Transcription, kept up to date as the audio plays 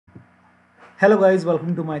Hello guys,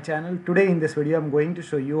 welcome to my channel. Today in this video I'm going to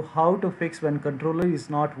show you how to fix when controller is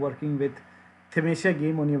not working with Thymesia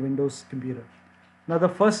game on your Windows computer. Now the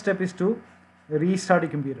first step is to restart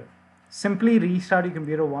your computer. Simply restart your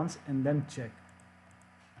computer once and then check.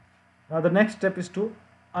 Now the next step is to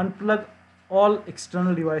unplug all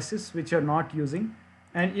external devices which you're not using,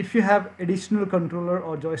 and if you have additional controller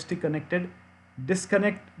or joystick connected,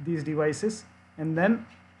 disconnect these devices and then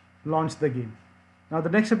launch the game. Now the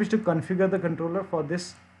next step is to configure the controller. For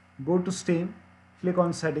this, go to Steam, click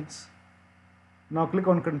on settings, now click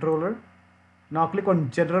on controller, now click on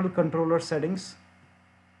general controller settings.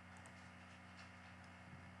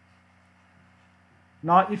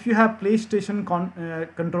 Now if you have PlayStation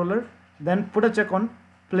controller, then put a check on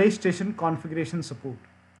PlayStation configuration support.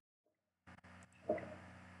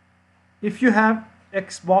 If you have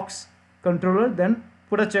Xbox controller, then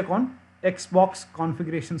put a check on Xbox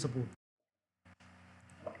configuration support.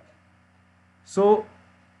 So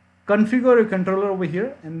configure your controller over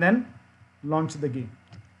here and then launch the game.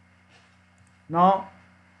 Now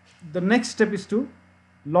the next step is to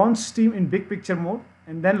launch Steam in big picture mode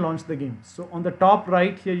and then launch the game. So on the top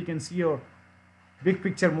right here you can see your big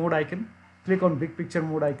picture mode icon. Click on big picture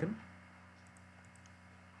mode icon.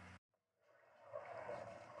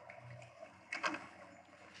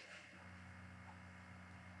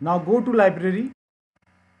 Now go to library.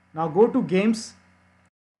 Now go to games.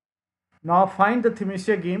 Now find the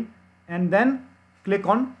Thymesia game and then click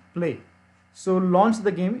on play. So launch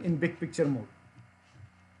the game in big picture mode.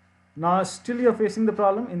 Now still you're facing the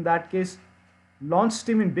problem. In that case, launch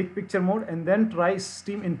Steam in big picture mode and then try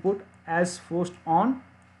Steam input as forced on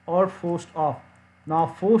or forced off. Now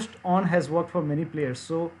forced on has worked for many players.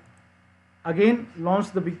 So again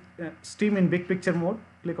launch the Steam in big picture mode.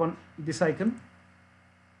 Click on this icon.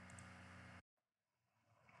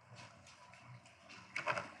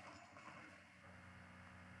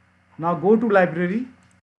 Now go to library.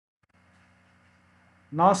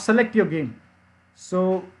 Now select your game.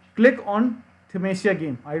 So click on Thymesia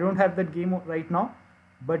game. I don't have that game right now,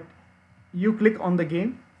 but you click on the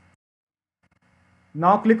game.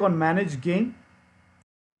 Now click on manage game.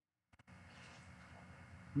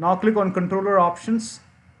 Now click on controller options.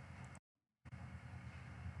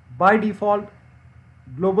 By default,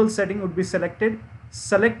 global setting would be selected.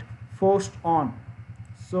 Select forced on.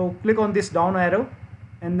 So click on this down arrow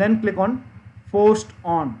and then click on forced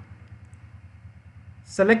on.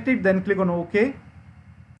 Select it, then click on OK.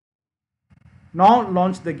 Now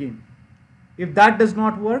launch the game. If that does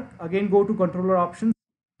not work, again go to controller options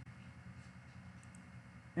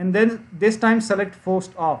and then this time select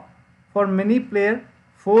forced off. For many player,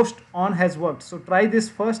 forced on has worked. So try this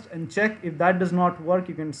first and check. If that does not work,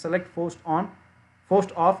 you can select forced on,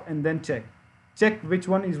 forced off and then check. Check which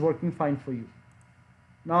one is working fine for you.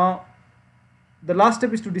 Now the last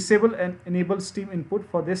step is to disable and enable Steam input.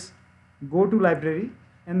 For this, go to library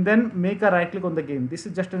and then make a right click on the game. This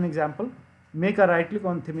is just an example. Make a right click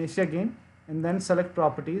on Thymesia game and then select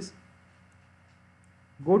properties.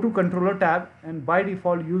 Go to controller tab and by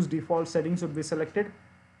default use default settings would be selected.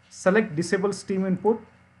 Select disable Steam input.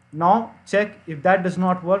 Now check. If that does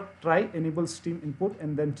not work, try enable Steam input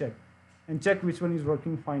and then check. And check which one is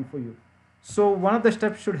working fine for you. So one of the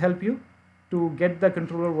steps should help you to get the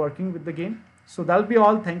controller working with the game. So that'll be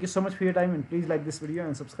all. Thank you so much for your time and please like this video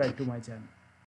and subscribe to my channel.